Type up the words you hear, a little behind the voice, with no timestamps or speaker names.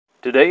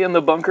Today in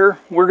the bunker,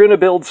 we're going to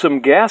build some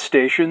gas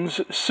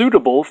stations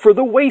suitable for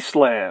the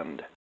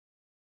wasteland.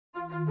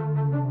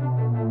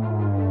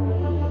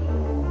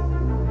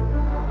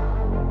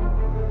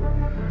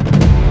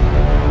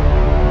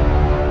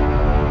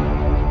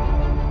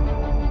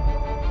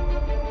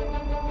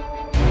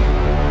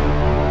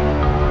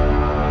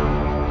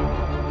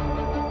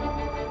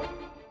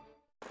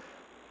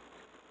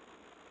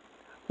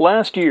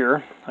 Last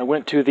year, I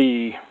went to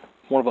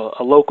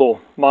a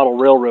local model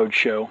railroad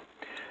show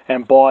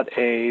and bought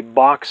a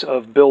box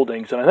of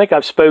buildings, and I think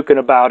I've spoken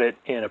about it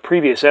in a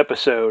previous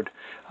episode.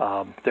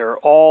 They're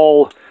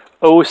all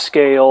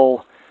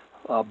O-scale,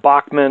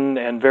 Bachmann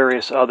and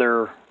various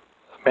other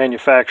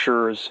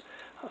manufacturers.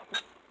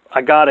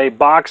 I got a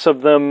box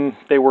of them.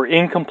 They were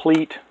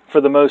incomplete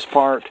for the most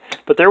part,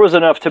 but there was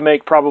enough to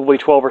make probably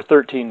 12 or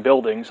 13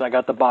 buildings. I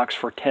got the box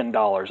for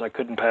 $10. I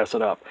couldn't pass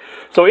it up.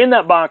 So in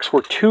that box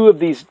were 2 of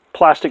these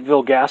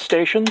Plasticville gas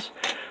stations.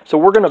 So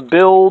we're going to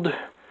build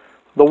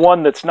the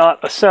one that's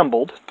not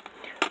assembled,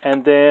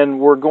 and then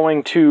we're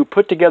going to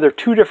put together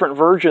 2 different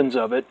versions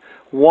of it.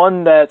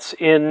 One that's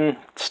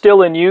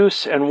still in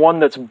use and one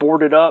that's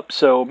boarded up,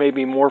 so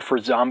maybe more for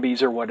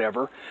zombies or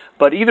whatever.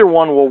 But either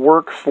one will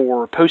work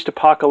for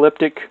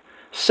post-apocalyptic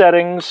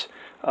settings,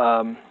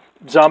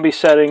 zombie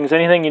settings,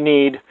 anything you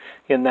need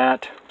in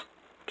that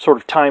sort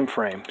of time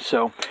frame.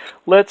 So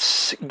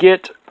let's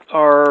get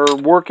our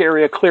work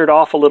area cleared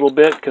off a little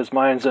bit because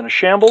mine's in a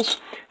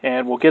shambles,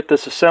 and we'll get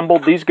this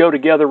assembled. These go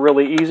together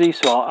really easy,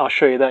 so I'll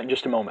show you that in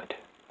just a moment.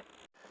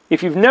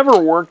 If you've never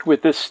worked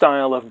with this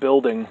style of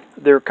building,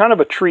 they're kind of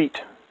a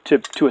treat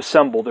to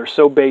assemble. They're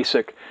so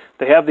basic.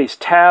 They have these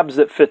tabs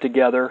that fit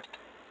together,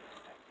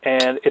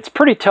 and it's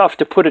pretty tough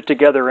to put it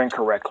together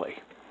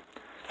incorrectly.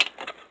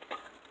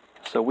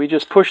 So we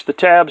just push the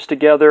tabs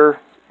together.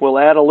 We'll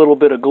add a little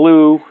bit of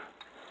glue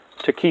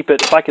to keep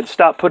it. If I could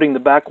stop putting the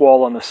back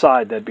wall on the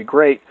side, that'd be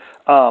great.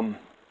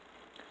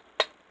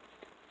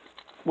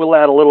 We'll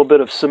add a little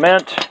bit of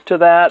cement to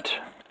that,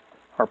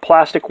 our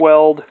plastic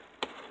weld,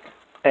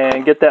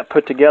 and get that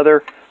put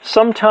together.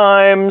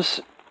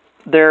 Sometimes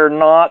they're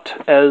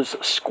not as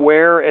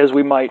square as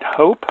we might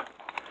hope.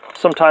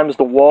 Sometimes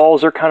the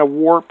walls are kind of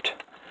warped.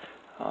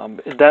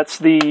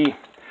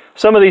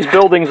 Some of these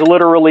buildings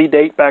literally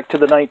date back to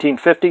the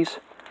 1950s.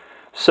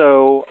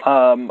 So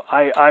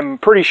I'm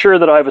pretty sure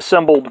that I've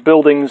assembled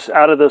buildings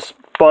out of this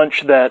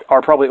bunch that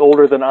are probably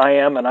older than I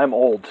am, and I'm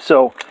old.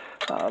 So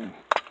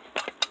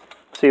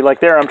see,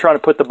 like there, I'm trying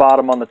to put the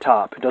bottom on the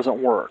top. It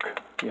doesn't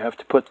work. You have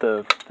to put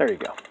there you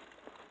go.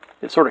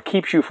 It sort of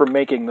keeps you from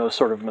making those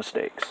sort of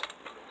mistakes.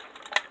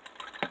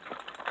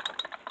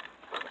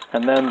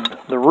 And then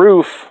the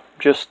roof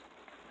just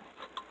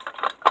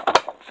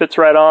fits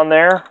right on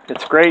there.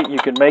 It's great. You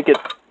can make it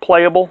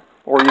playable,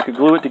 or you could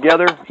glue it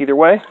together, either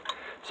way.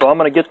 So I'm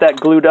going to get that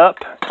glued up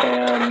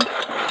and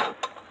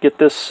get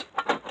this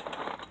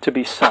to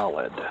be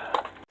solid.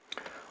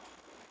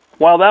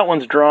 While that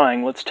one's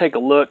drying, let's take a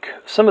look.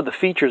 Some of the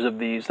features of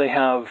these,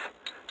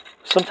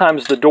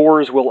 sometimes the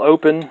doors will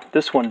open.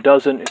 This one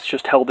doesn't. It's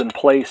just held in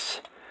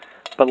place.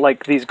 But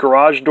like these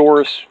garage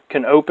doors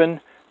can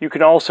open, you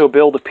can also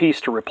build a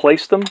piece to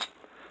replace them.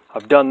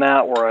 I've done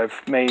that where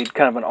I've made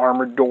kind of an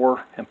armored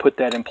door and put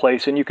that in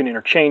place, and you can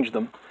interchange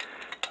them.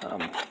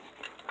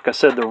 Like I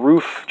said, the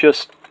roof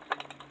just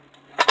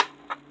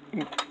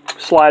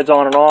slides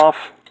on and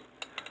off.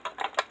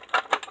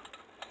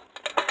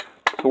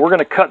 So we're going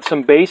to cut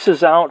some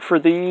bases out for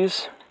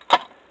these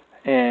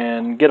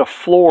and get a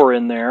floor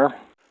in there.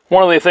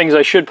 One of the things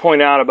I should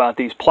point out about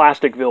these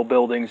Plasticville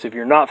buildings, if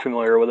you're not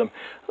familiar with them,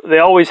 they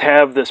always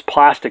have this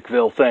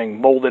Plasticville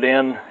thing molded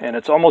in, and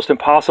it's almost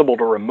impossible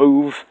to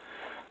remove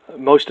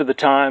most of the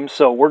time.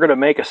 So we're going to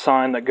make a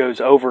sign that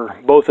goes over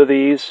both of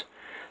these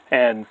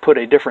and put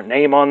a different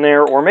name on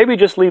there, or maybe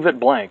just leave it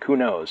blank, who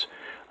knows.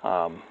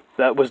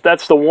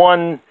 That's the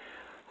one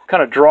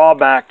kind of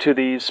drawback to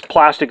these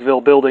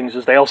Plasticville buildings,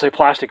 is they all say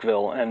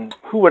Plasticville, and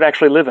who would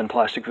actually live in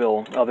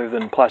Plasticville other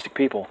than plastic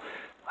people?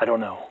 I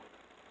don't know.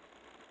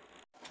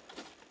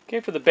 Okay,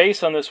 for the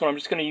base on this one, I'm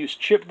just going to use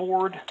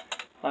chipboard.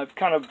 I've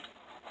kind of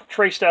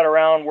traced out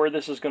around where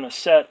this is going to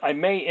set. I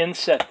may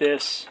inset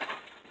this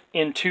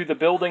into the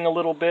building a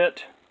little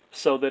bit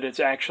so that it's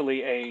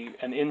actually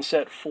an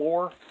inset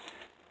floor,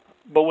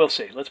 but we'll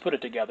see. Let's put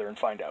it together and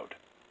find out.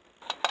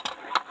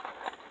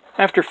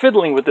 After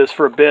fiddling with this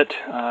for a bit,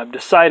 I've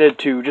decided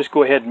to just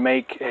go ahead and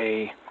make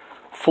a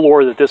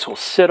floor that this will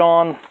sit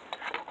on.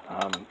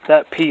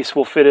 That piece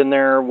will fit in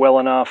there well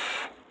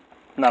enough,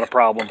 not a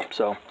problem.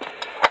 So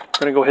I'm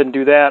going to go ahead and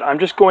do that. I'm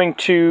just going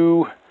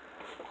to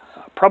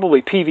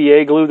probably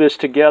PVA glue this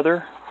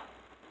together.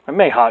 I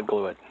may hot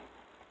glue it.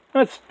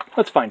 Let's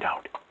find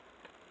out.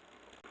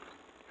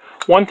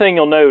 One thing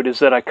you'll note is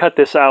that I cut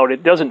this out.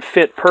 It doesn't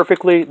fit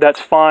perfectly.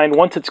 That's fine.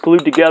 Once it's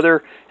glued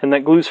together and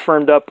that glue's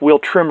firmed up, we'll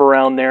trim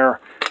around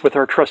there with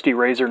our trusty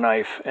razor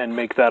knife and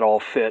make that all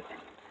fit.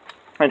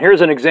 And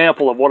here's an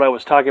example of what I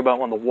was talking about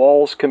when the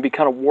walls can be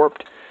kind of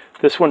warped.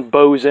 This one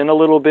bows in a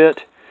little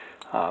bit.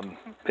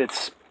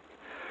 It's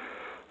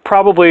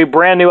Probably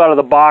brand new out of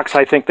the box,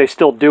 I think they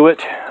still do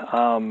it.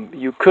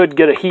 You could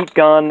get a heat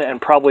gun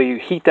and probably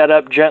heat that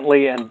up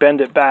gently and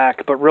bend it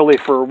back, but really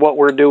for what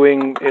we're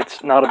doing,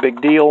 it's not a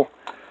big deal.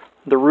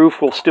 The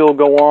roof will still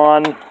go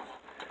on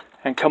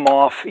and come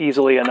off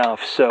easily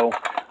enough. So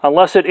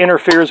unless it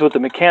interferes with the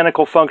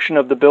mechanical function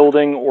of the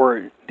building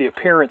or the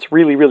appearance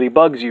really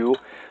bugs you,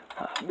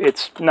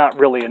 it's not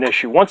really an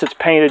issue. Once it's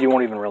painted, you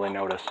won't even really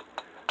notice.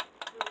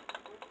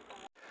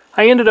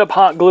 I ended up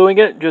hot gluing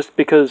it just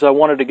because I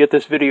wanted to get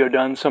this video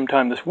done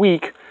sometime this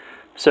week,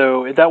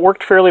 so that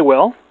worked fairly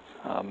well.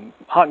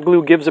 Hot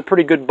glue gives a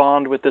pretty good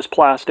bond with this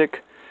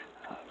plastic.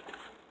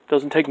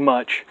 Doesn't take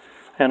much.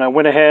 And I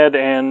went ahead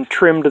and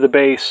trimmed the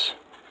base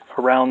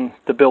around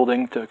the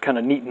building to kind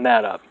of neaten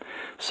that up.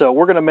 So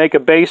we're going to make a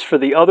base for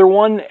the other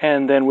one,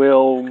 and then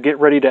we'll get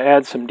ready to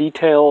add some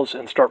details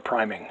and start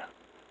priming.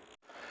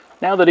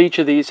 Now that each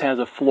of these has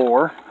a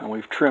floor, and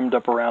we've trimmed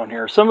up around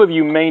here, some of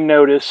you may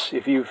notice,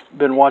 if you've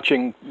been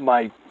watching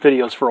my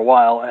videos for a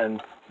while,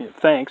 and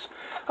thanks,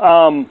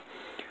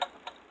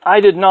 I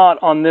did not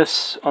on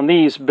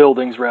these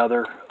buildings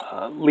rather,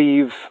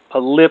 leave a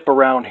lip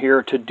around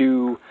here to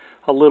do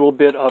a little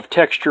bit of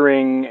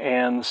texturing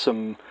and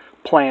some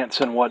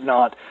plants and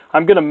whatnot.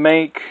 I'm going to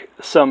make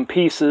some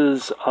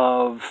pieces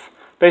of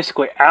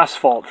basically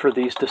asphalt for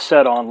these to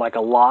set on like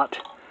a lot.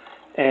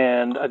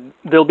 And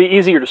they'll be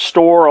easier to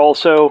store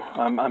also.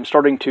 I'm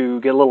starting to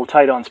get a little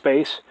tight on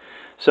space.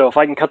 So if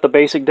I can cut the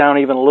basic down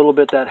even a little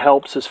bit, that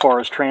helps as far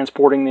as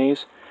transporting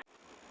these.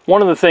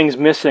 One of the things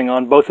missing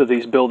on both of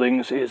these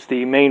buildings is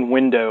the main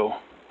window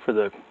for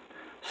the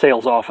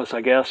sales office,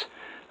 I guess.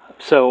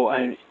 So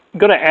I'm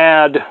going to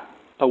add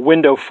a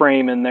window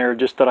frame in there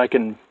just that I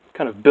can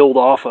kind of build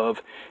off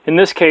of. In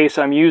this case,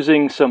 I'm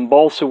using some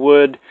balsa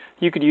wood.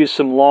 You could use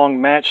some long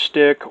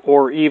matchstick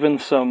or even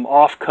some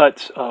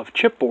offcuts of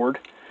chipboard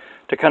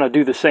to kind of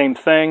do the same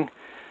thing.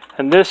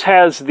 And this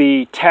has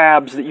the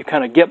tabs that you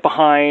kind of get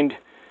behind,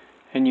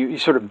 and you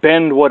sort of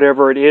bend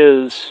whatever it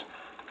is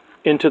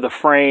into the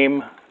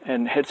frame,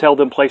 and it's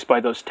held in place by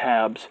those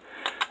tabs.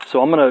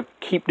 So I'm going to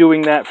keep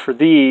doing that for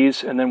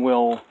these, and then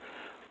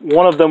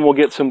one of them will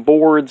get some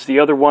boards, the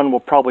other one will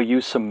probably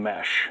use some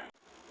mesh.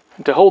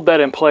 And to hold that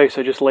in place,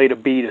 I just laid a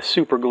bead of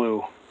super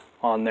glue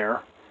on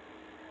there,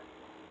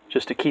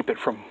 just to keep it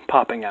from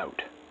popping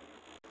out.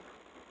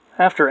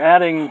 After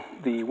adding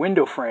the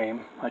window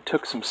frame, I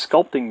took some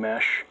sculpting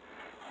mesh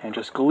and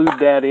just glued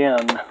that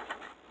in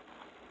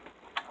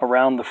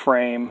around the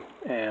frame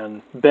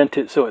and bent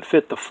it so it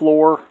fit the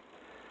floor,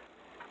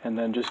 and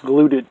then just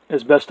glued it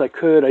as best I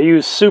could. I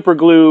used super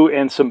glue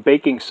and some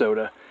baking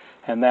soda,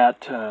 and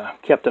that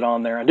kept it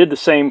on there. I did the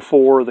same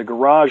for the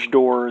garage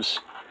doors.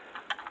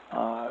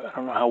 I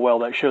don't know how well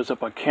that shows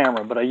up on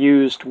camera, but I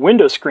used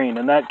window screen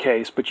in that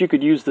case, but you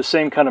could use the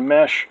same kind of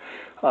mesh,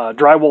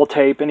 drywall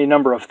tape, any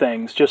number of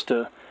things, just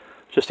to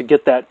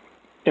get that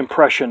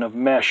impression of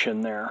mesh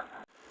in there.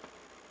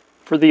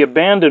 For the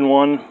abandoned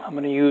one, I'm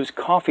going to use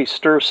coffee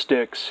stir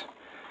sticks,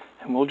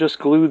 and we'll just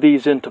glue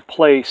these into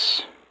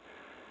place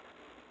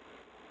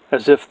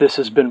as if this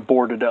has been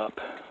boarded up.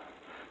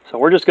 So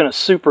we're just going to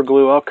super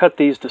glue. I'll cut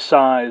these to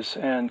size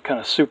and kind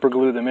of super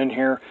glue them in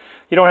here.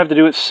 You don't have to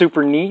do it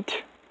super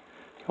neat.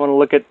 You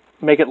want to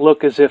make it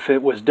look as if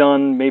it was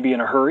done maybe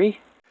in a hurry.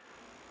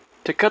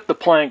 To cut the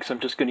planks, I'm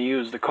just going to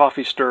use the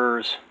coffee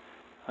stirrers.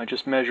 I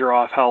just measure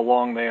off how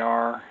long they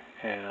are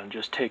and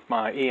just take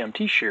my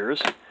EMT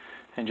shears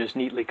and just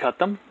neatly cut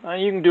them.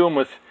 You can do them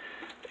with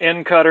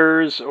end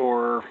cutters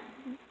or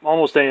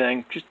almost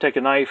anything. Just take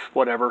a knife,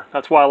 whatever.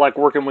 That's why I like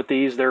working with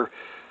these. They're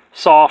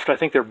soft. I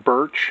think they're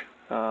birch,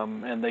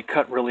 and they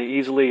cut really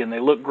easily, and they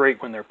look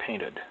great when they're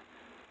painted.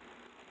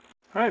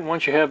 Alright,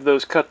 once you have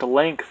those cut to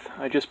length,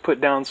 I just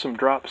put down some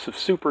drops of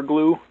super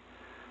glue,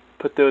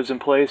 put those in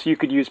place. You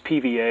could use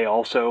PVA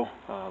also.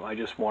 I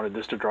just wanted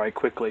this to dry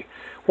quickly.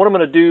 What I'm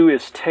going to do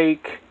is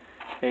take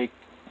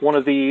one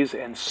of these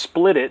and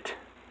split it.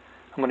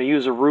 I'm going to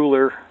use a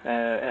ruler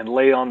and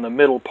lay on the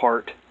middle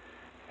part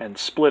and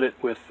split it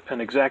with an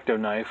X-Acto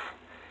knife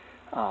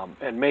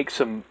and make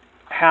some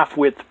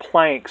half-width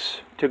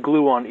planks to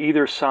glue on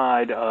either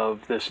side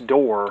of this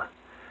door,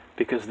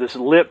 because this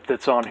lip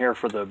that's on here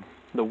for the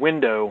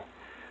window,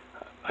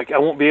 I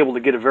won't be able to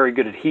get a very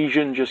good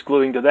adhesion just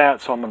gluing to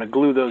that, so I'm going to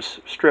glue those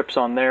strips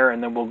on there,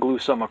 and then we'll glue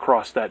some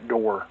across that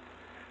door,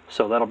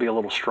 so that'll be a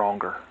little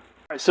stronger.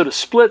 Alright, so to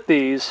split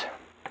these,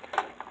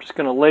 I'm just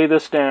going to lay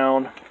this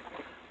down.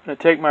 I'm going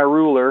to take my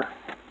ruler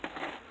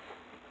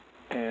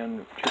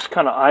and just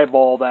kind of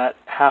eyeball that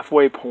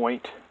halfway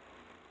point.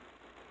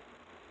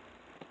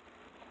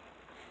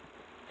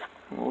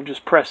 And we'll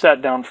just press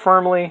that down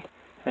firmly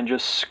and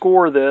just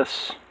score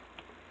this,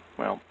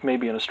 well,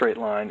 maybe in a straight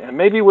line, and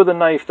maybe with a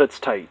knife that's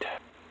tight.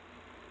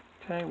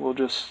 Okay, we'll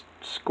just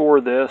score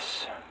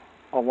this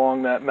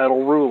along that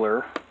metal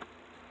ruler.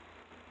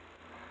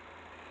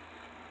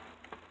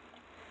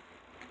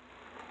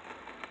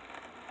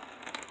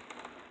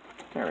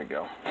 There we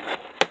go.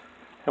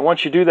 And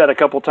once you do that a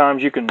couple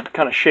times, you can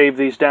kind of shave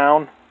these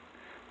down.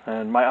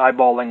 And my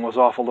eyeballing was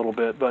off a little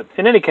bit, but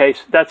in any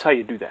case, that's how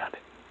you do that.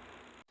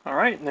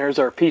 Alright, and there's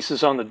our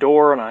pieces on the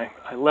door, and I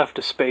left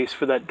a space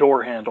for that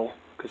door handle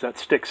because that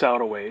sticks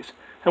out a ways.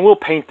 And we'll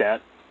paint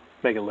that,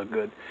 make it look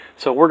good.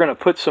 So we're going to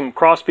put some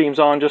cross beams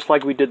on just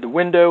like we did the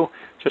window,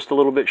 just a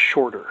little bit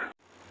shorter.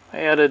 I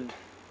added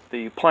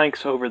the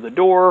planks over the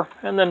door,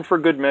 and then for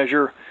good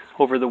measure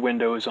over the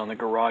windows on the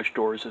garage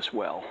doors as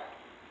well.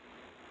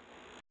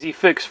 Easy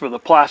fix for the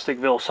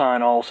Plasticville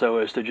sign also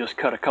is to just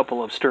cut a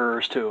couple of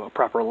stirrers to a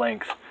proper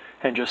length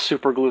and just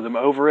super glue them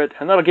over it,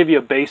 and that'll give you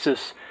a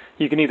basis.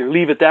 You can either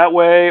leave it that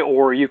way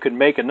or you can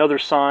make another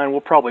sign.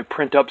 We'll probably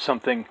print up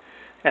something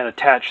and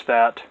attach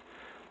that,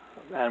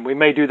 and we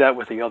may do that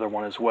with the other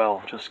one as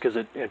well, just because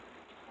it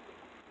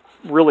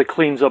really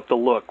cleans up the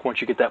look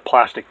once you get that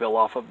Plasticville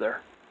off of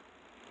there.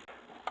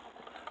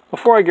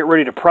 Before I get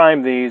ready to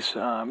prime these,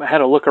 I had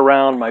a look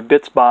around my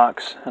bits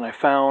box and I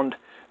found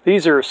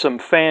these are some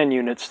fan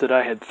units that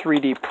I had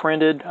 3D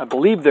printed. I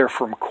believe they're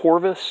from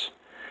Corvus,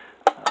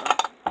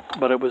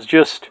 but it was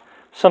just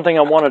something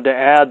I wanted to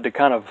add to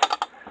kind of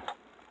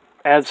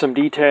add some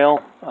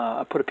detail.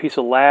 I put a piece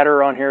of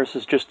ladder on here. This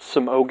is just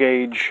some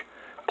O-gauge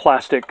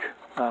plastic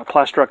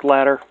plastruct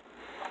ladder.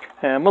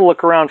 And I'm going to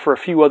look around for a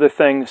few other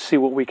things, see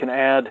what we can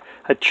add.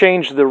 I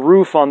changed the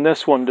roof on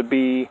this one to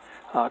be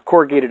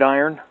corrugated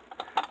iron,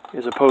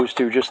 as opposed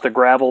to just the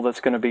gravel that's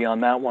going to be on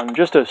that one,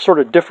 just to sort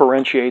of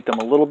differentiate them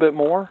a little bit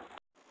more.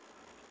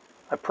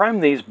 I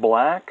primed these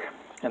black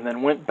and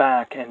then went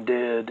back and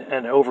did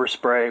an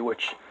overspray,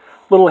 which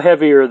a little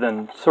heavier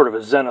than sort of a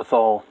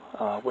zenithal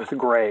with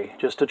gray,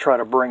 just to try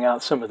to bring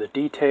out some of the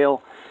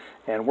detail.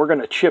 And we're going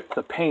to chip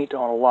the paint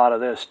on a lot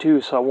of this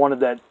too, so I wanted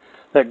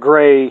that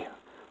gray,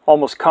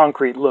 almost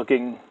concrete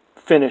looking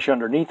finish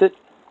underneath it.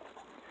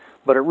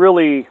 But it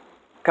really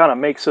kind of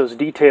makes those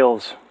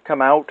details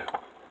come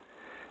out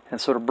and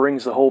sort of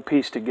brings the whole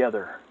piece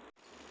together.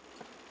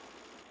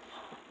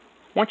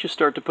 Once you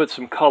start to put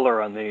some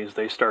color on these,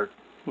 they start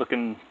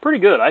looking pretty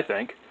good, I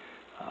think.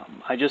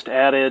 I just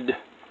added,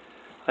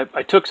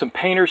 I took some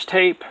painter's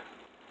tape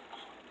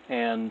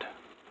and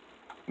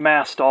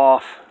masked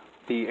off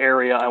the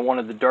area I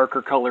wanted the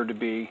darker color to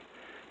be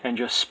and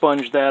just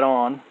sponged that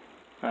on.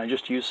 I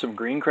just used some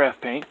green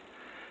craft paint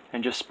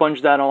and just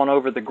sponged that on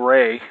over the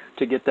gray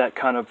to get that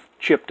kind of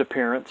chipped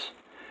appearance.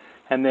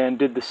 And then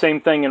did the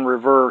same thing in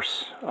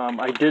reverse.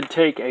 I did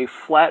take a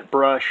flat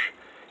brush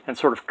and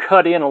sort of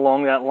cut in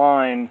along that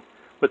line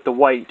with the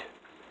white,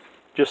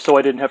 just so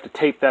I didn't have to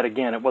tape that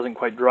again. It wasn't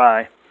quite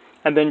dry.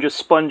 And then just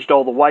sponged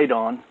all the white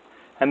on,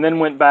 and then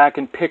went back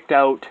and picked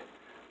out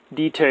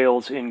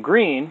details in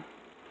green.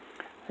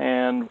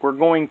 And we're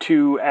going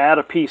to add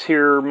a piece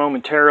here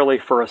momentarily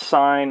for a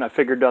sign. I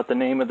figured out the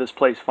name of this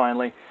place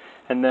finally.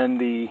 And then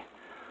the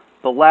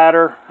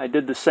ladder, I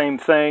did the same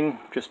thing,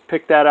 just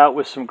picked that out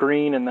with some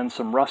green and then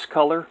some rust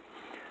color.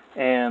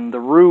 And the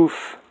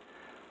roof,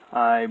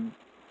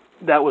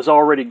 that was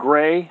already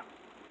gray.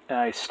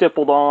 I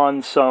stippled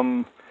on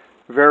some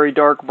very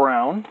dark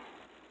brown,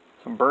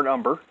 some burnt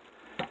umber.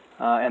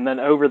 And then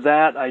over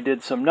that I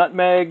did some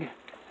nutmeg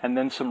and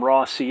then some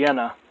raw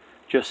sienna,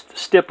 just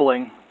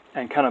stippling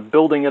and kind of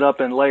building it up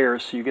in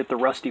layers so you get the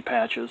rusty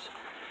patches.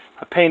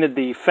 I painted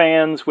the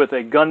fans with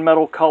a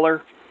gunmetal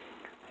color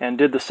and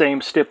did the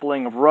same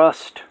stippling of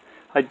rust.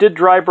 I did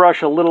dry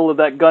brush a little of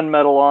that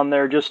gunmetal on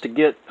there just to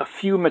get a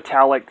few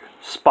metallic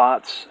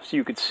spots so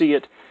you could see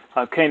it.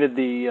 I painted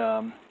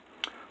the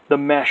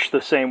mesh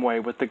the same way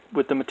with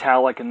the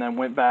metallic, and then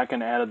went back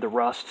and added the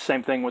rust.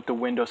 Same thing with the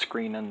window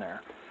screen in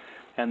there.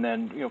 And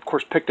then, of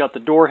course, picked out the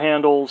door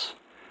handles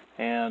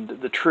and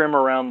the trim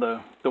around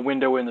the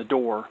window and the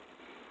door.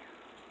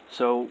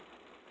 So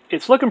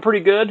it's looking pretty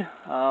good.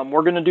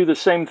 We're going to do the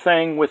same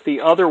thing with the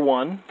other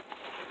one,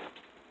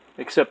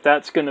 except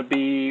that's going to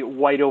be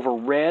white over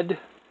red.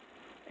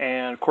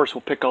 And of course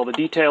we'll pick all the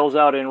details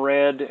out in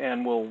red,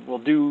 and we'll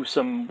do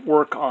some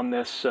work on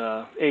this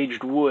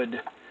aged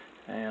wood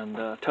and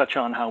touch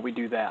on how we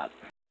do that.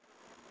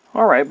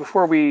 Alright,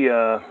 before we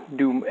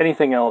do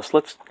anything else,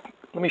 let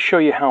me show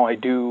you how I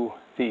do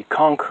the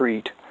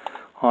concrete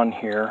on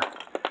here.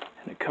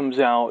 And it comes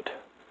out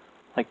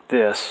like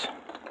this.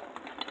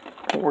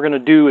 What we're going to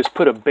do is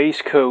put a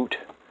base coat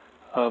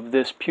of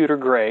this pewter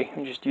gray,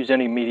 and just use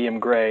any medium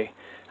gray,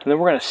 and then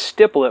we're going to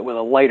stipple it with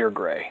a lighter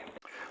gray.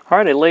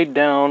 Alright, I laid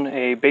down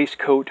a base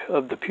coat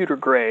of the pewter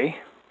gray.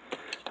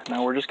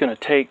 Now we're just going to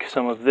take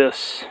some of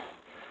this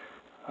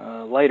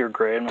lighter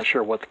gray, I'm not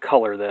sure what the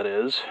color that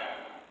is,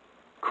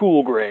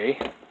 cool gray,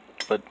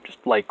 but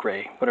just light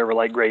gray, whatever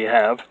light gray you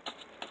have.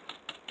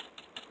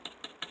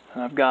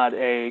 And I've got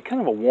a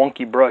kind of a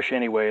wonky brush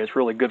anyway, it's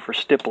really good for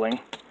stippling.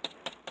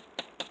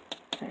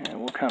 And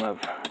we'll kind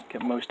of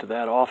get most of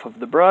that off of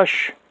the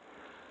brush,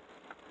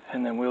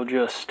 and then we'll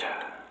just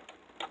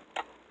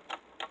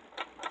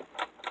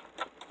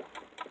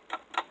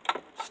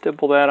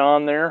stipple that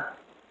on there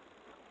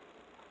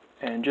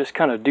and just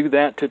kind of do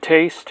that to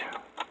taste.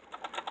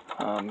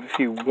 If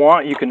you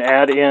want, you can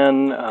add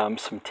in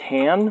some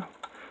tan.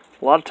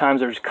 A lot of times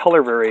there's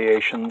color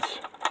variations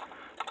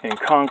in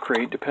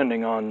concrete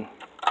depending on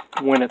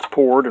when it's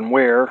poured and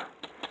where.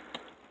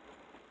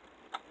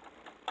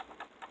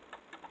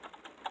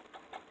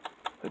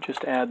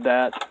 just add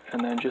that,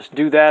 and then just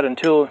do that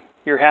until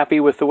you're happy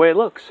with the way it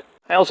looks.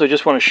 I also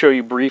just want to show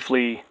you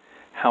briefly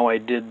how I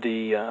did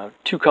the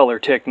two-color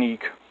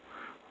technique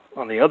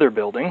on the other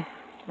building.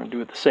 I'm going to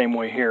do it the same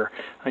way here.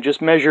 I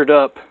just measured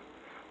up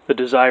the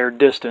desired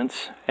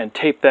distance and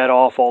taped that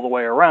off all the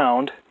way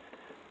around,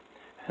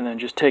 and then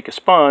just take a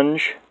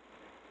sponge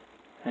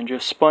and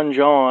just sponge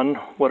on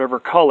whatever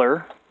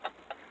color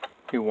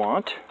you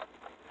want,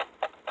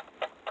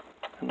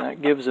 and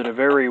that gives it a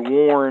very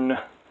worn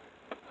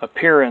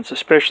appearance,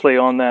 especially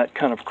on that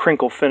kind of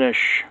crinkle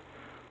finish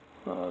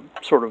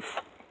sort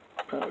of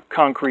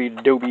concrete,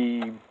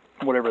 adobe,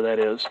 whatever that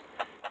is.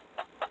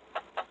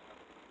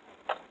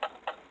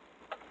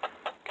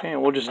 Okay,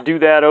 and we'll just do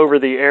that over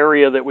the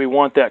area that we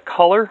want that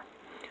color,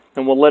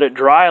 and we'll let it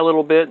dry a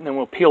little bit, and then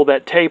we'll peel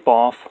that tape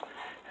off,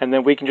 and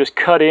then we can just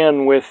cut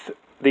in with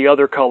the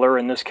other color,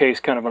 in this case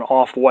kind of an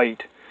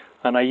off-white,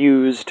 and I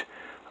used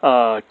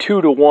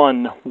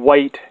 2-to-1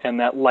 white and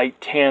that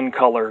light tan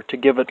color to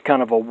give it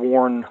kind of a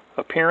worn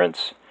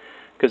appearance,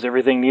 because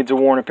everything needs a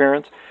worn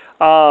appearance.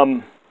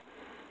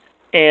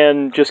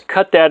 And just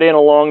cut that in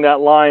along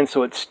that line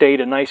so it stayed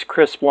a nice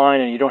crisp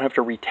line and you don't have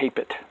to retape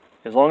it.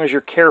 As long as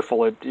you're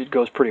careful, it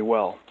goes pretty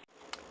well.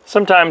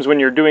 Sometimes when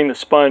you're doing the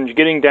sponge,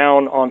 getting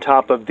down on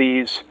top of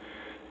these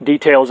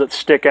details that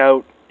stick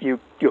out,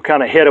 you'll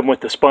kind of hit them with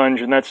the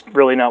sponge, and that's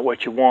really not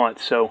what you want.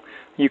 So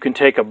you can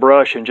take a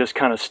brush and just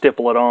kind of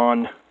stipple it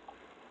on,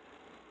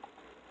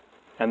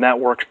 and that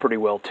works pretty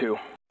well too.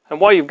 And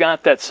while you've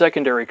got that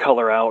secondary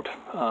color out,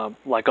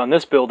 like on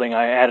this building,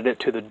 I added it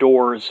to the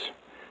doors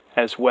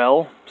as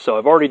well. So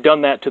I've already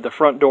done that to the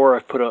front door.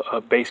 I've put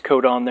a base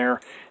coat on there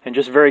and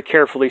just very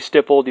carefully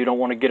stippled. You don't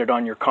want to get it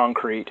on your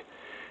concrete.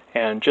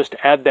 And just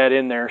add that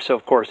in there, so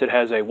of course it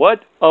has a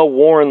what? A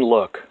worn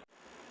look.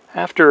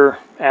 After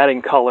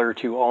adding color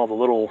to all the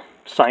little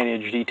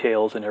signage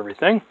details and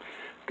everything,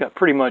 got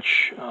pretty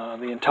much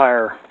the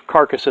entire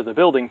carcass of the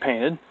building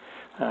painted.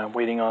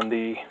 Waiting on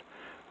the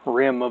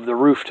rim of the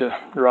roof to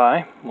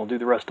dry. We'll do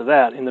the rest of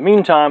that. In the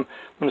meantime,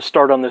 I'm going to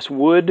start on this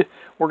wood.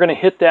 We're going to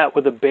hit that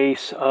with a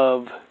base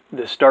of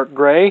this dark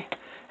gray,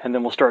 and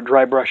then we'll start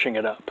dry brushing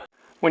it up.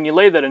 When you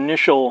lay that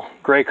initial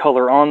gray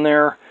color on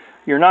there,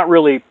 you're not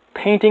really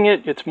painting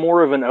it, it's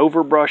more of an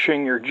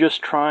overbrushing. You're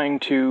just trying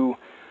to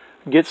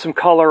get some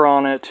color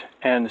on it,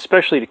 and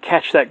especially to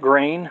catch that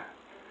grain,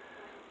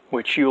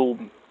 which I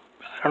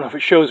don't know if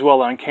it shows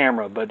well on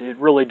camera, but it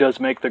really does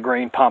make the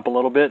grain pop a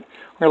little bit.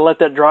 We're going to let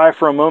that dry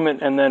for a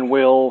moment, and then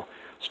we'll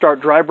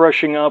start dry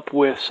brushing up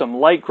with some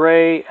light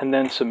gray and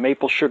then some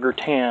maple sugar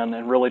tan,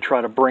 and really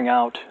try to bring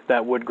out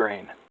that wood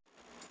grain.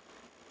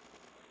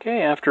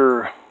 Okay,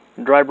 after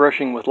dry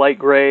brushing with light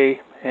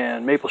gray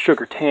and maple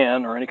sugar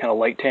tan, or any kind of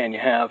light tan you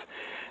have,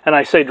 and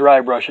I say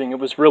dry brushing, it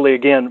was really,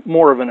 again,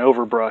 more of an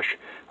overbrush,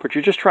 but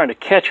you're just trying to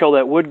catch all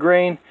that wood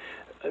grain.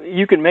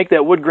 You can make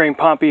that wood grain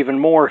pop even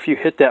more if you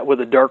hit that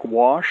with a dark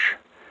wash.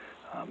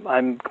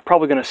 I'm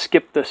probably going to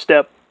skip the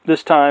step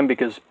this time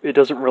because it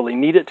doesn't really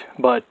need it,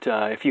 but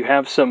if you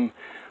have some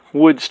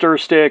wood stir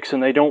sticks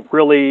and they don't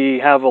really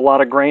have a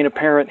lot of grain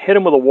apparent, hit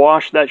them with a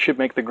wash. That should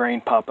make the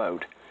grain pop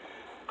out.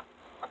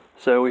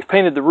 So we've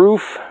painted the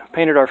roof,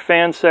 painted our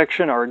fan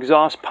section, our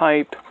exhaust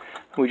pipe.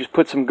 We just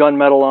put some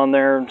gunmetal on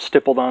there and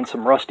stippled on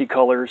some rusty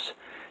colors,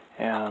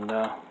 and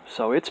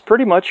so it's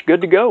pretty much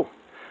good to go.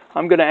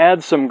 I'm going to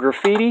add some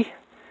graffiti,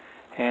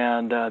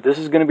 and this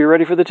is going to be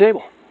ready for the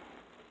table.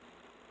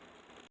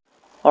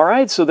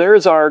 Alright, so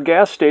there's our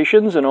gas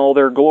stations in all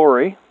their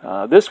glory.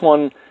 This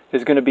one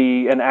is going to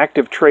be an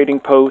active trading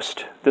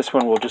post. This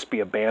one will just be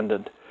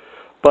abandoned.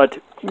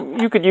 But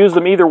you could use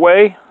them either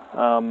way.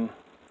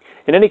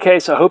 In any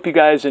case, I hope you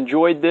guys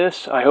enjoyed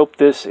this. I hope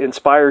this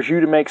inspires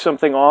you to make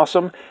something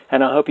awesome,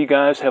 and I hope you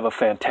guys have a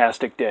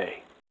fantastic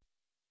day.